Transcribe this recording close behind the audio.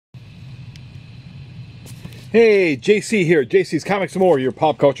Hey, JC here. JC's Comics and More, your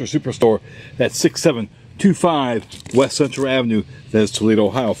pop culture superstore. That's 6725 West Central Avenue. That is Toledo,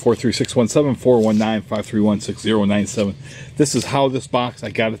 Ohio. 43617-419-531-6097. This is how this box, I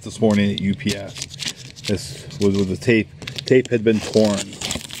got it this morning at UPS. This was with the tape. Tape had been torn.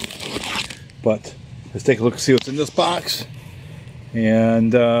 But let's take a look and see what's in this box.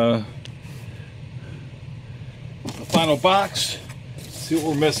 And the final box. See what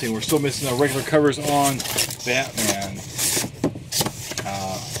we're missing. We're still missing our regular covers on Batman.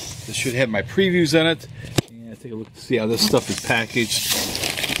 This should have my previews in it. And take a look to see how this stuff is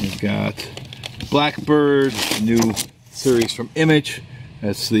packaged. We've got Blackbird, new series from Image.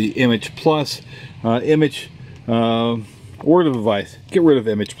 That's the Image Plus. Image, word of advice, get rid of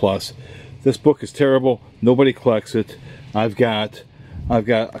Image Plus. This book is terrible. Nobody collects it. I've got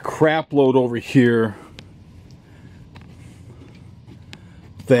a crap load over here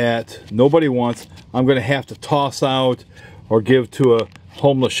that nobody wants. I'm going to have to toss out or give to a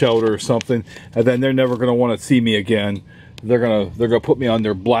homeless shelter or something, and then they're never going to want to see me again. They're gonna put me on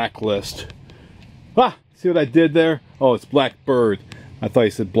their blacklist. Ah, see what I did there? Oh, it's Blackbird. I thought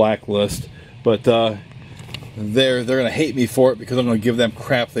you said blacklist, but they're going to hate me for it because I'm going to give them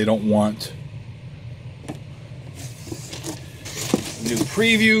crap they don't want. New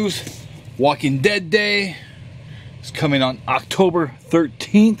previews. Walking Dead Day. It's coming on October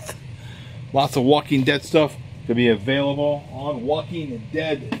 13th. Lots of Walking Dead stuff to be available on Walking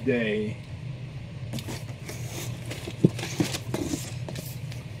Dead Day.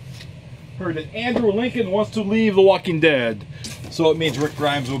 Heard that Andrew Lincoln wants to leave The Walking Dead. So it means Rick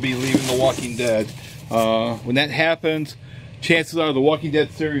Grimes will be leaving The Walking Dead. When that happens, chances are the Walking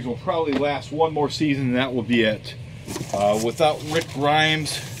Dead series will probably last one more season and that will be it. Without Rick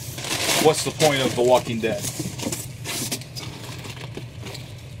Grimes, what's the point of The Walking Dead?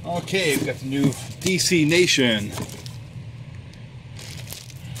 Okay, we've got the new DC Nation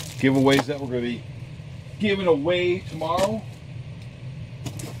giveaways that we're going to be giving away tomorrow.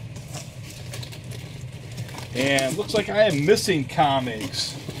 And looks like I am missing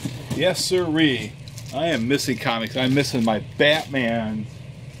comics. Yes, sirree. I am missing comics. I'm missing my Batman.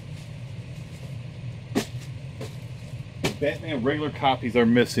 Batman regular copies are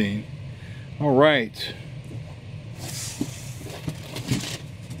missing. All right.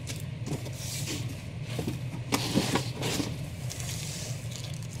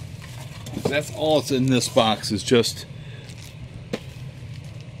 That's all that's in this box, is just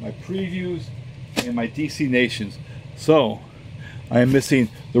my previews and my DC Nations. So I am missing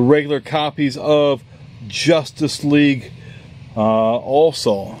the regular copies of Justice League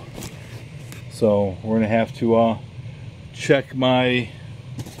also. So we're gonna have to check my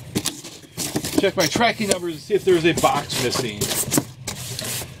tracking numbers to see if there's a box missing.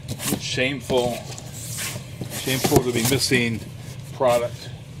 Shameful to be missing product.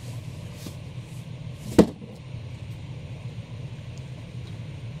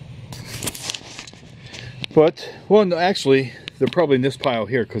 But, well, no, actually, they're probably in this pile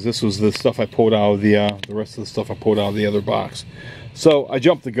here because this was the stuff I pulled out of the rest of the stuff I pulled out of the other box. So I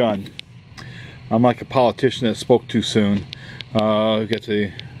jumped the gun. I'm like a politician that spoke too soon. We've got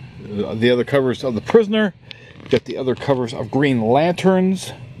the other covers of The Prisoner. We've got the other covers of Green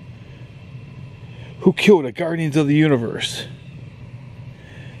Lanterns. Who Killed a Guardians of the Universe?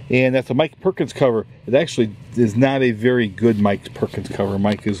 And that's a Mike Perkins cover. It actually is not a very good Mike Perkins cover.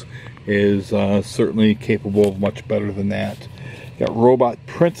 Mike is certainly capable of much better than that. Got Robot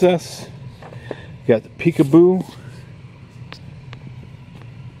Princess. Got Peekaboo.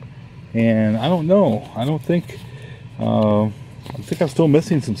 And I don't know. I think I'm still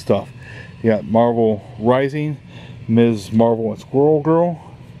missing some stuff. You got Marvel Rising, Ms. Marvel and Squirrel Girl.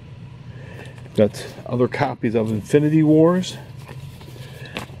 Got other copies of Infinity Wars.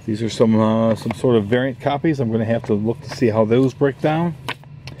 These are some sort of variant copies. I'm going to have to look to see how those break down.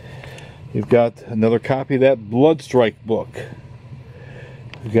 You've got another copy of that Bloodstrike book.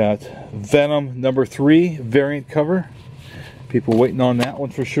 We've got Venom #3 variant cover. People waiting on that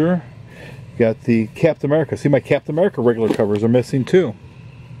one for sure. You've got the Captain America. See, my Captain America regular covers are missing too.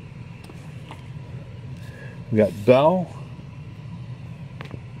 We've got Belle.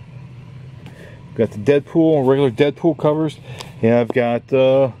 We've got the Deadpool, regular Deadpool covers. And I've got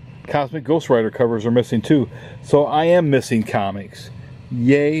Cosmic Ghost Rider covers are missing too. So I am missing comics.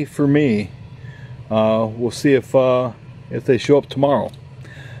 Yay for me. We'll see if they show up tomorrow.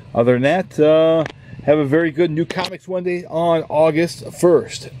 Other than that, have a very good New Comics Monday on August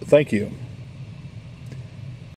 1st. Thank you.